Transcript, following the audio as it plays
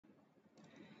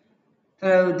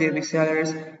Hello, dear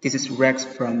Biggsellers. This is Rex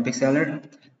from Bigseller.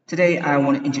 Today, I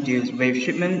want to introduce Wave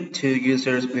Shipment to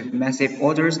users with massive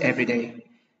orders every day,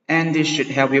 and this should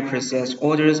help you process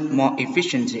orders more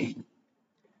efficiently.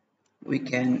 We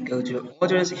can go to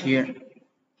Orders here.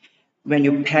 When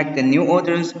you pack the new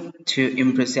orders to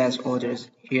in-process orders,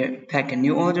 here pack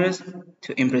new orders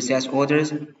to in-process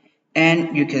orders,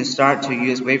 and you can start to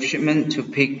use Wave Shipment to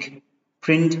pick,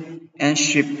 print, and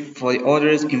ship for the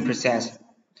orders in process.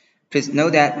 Please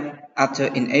note that after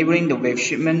enabling the wave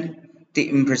shipment, the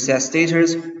in-process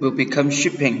status will become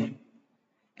shipping,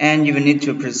 and you will need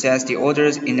to process the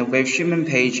orders in the wave shipment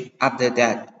page after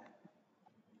that.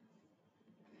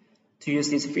 To use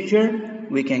this feature,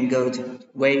 we can go to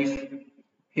Wave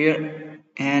here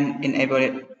and enable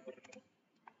it.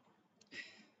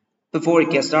 Before we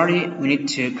get started, we need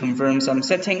to confirm some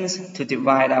settings to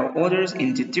divide our orders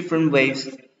into different waves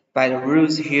by the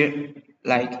rules here,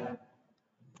 like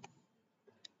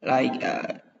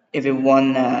if you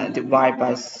want to divide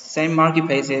by same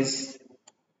marketplaces,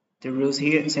 the rules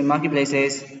here, same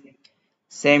marketplaces,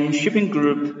 same shipping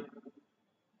group.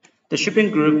 The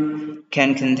shipping group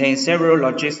can contain several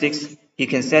logistics. You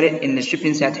can set it in the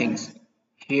shipping settings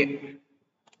here.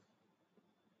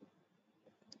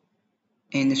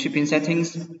 In the shipping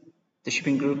settings, the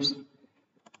shipping groups,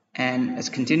 and as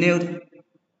continued.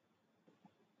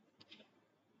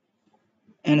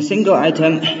 And a single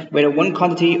item, whether one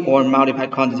quantity or multiple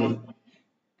quantity,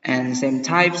 and same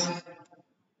types,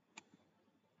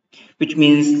 which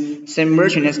means same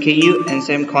merchant SKU and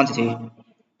same quantity.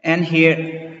 And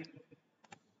here,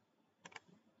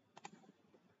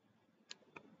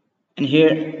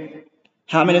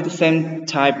 how many of the same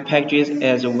type packages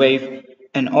as a wave,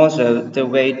 and also the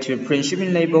way to print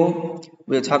shipping label.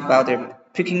 We'll talk about the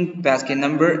picking basket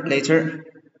number later.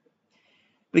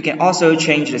 We can also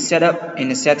change the setup in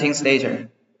the settings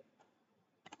later.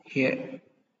 Here,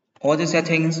 order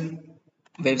settings,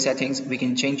 wave settings, we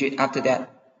can change it after that.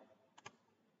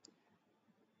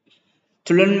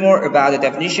 To learn more about the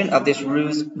definition of these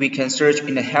rules, we can search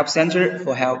in the Help Center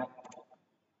for help.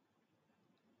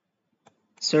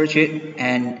 Search it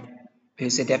and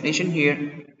paste the definition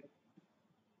here.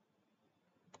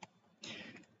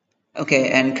 Okay,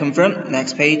 and confirm,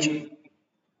 next page.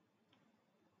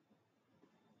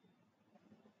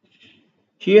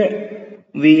 Here,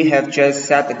 we have just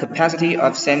set the capacity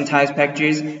of same type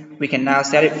packages. We can now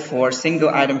set it for single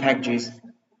item packages.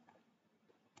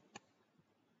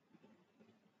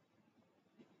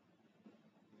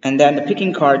 And then the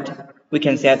picking cart, we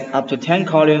can set up to 10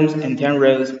 columns and 10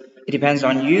 rows. It depends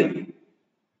on you.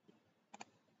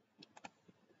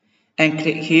 And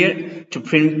click here to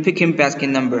print picking basket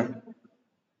number.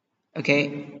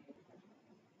 Okay.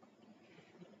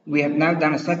 We have now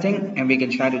done a setting and we can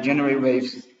try to generate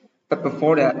waves. But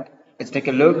before that, let's take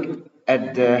a look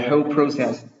at the whole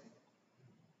process.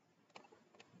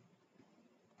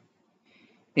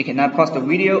 You can now pause the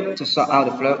video to sort out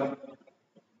the flow.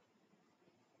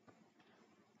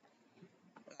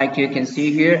 Like you can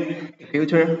see here, the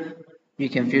filter, you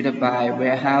can filter by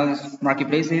warehouse,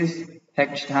 marketplaces,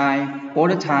 package type,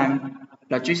 order time,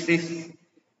 logistics,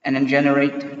 and then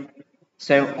generate.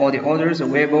 So all the orders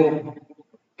available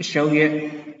show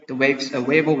here, the waves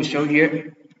available will show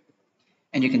here,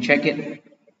 and you can check it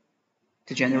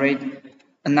to generate.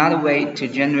 Another way to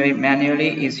generate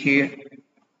manually is here.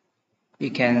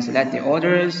 You can select the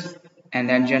orders and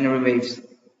then generate waves.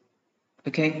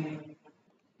 Okay,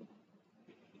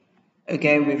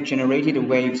 we've generated the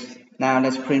waves. Now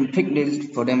let's print pick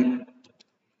list for them.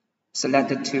 Select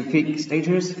the to pick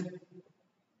status,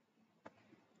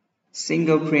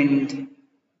 single print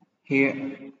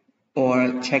here,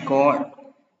 or check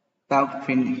all, bulk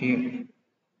print here.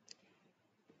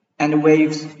 And the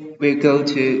waves will go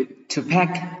to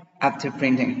pack after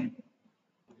printing.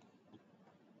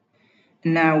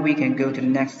 Now we can go to the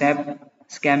next step,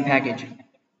 scan package.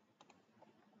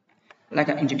 Like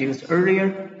I introduced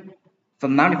earlier, for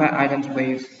multiple items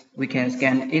waves, we can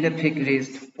scan either pick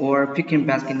list or picking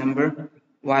basket number,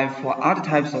 while for other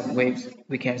types of waves,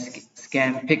 we can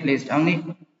scan pick list only.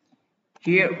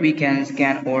 Here we can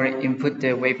scan or input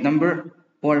the wave number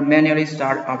or manually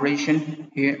start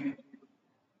operation here.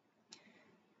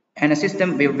 And the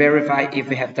system will verify if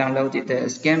we have downloaded the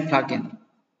scan plugin.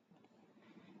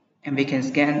 And we can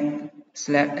scan,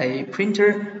 select a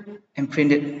printer and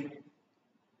print it.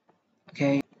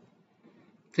 Okay.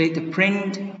 Click the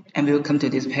print and we'll come to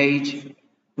this page.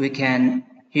 We can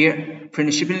here print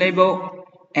the shipping label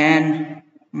and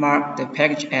mark the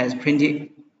package as printed.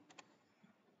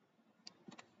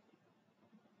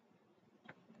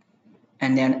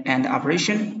 And then end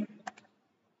operation.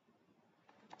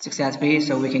 successfully.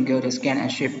 So we can go to scan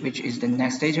and ship, which is the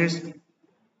next status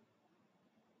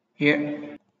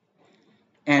here.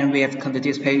 And we have come to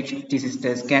this page. This is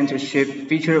the scan to ship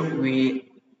feature we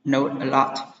note a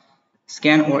lot.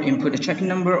 Scan or input a tracking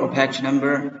number or package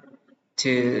number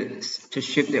to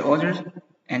ship the order.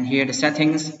 And here the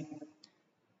settings.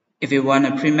 If you want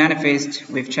a pre-manifest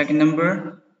with tracking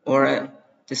number or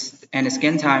and the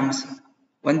scan times,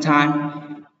 1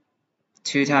 time,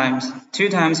 2 times. 2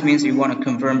 times means you want to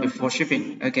confirm before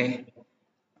shipping. Okay.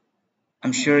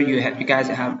 I'm sure you guys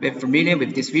have been familiar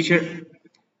with this feature.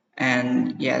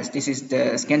 And yes, this is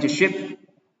the scan to ship.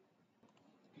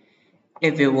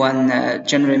 If you want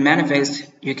generate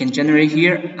manifest, you can generate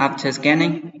here after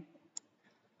scanning.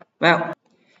 Well,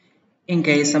 in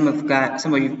case some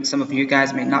of you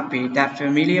guys may not be that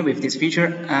familiar with this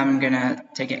feature, I'm gonna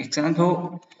take an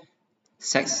example.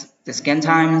 Set the scan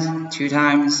times 2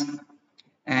 times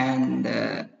and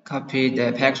copy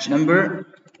the package number.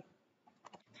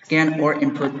 Scan or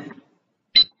input.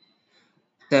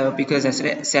 So because I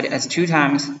set it as 2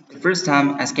 times, the first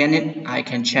time I scan it, I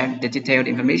can check the detailed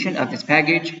information of this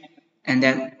package and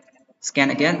then scan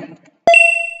again.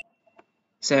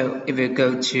 So if we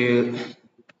go to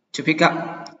pick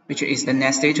up, which is the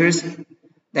next status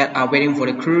that are waiting for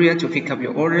the courier to pick up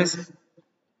your orders.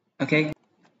 Okay,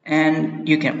 and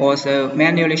you can also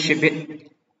manually ship it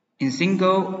in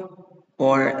single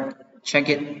or check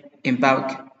it in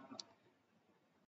bulk.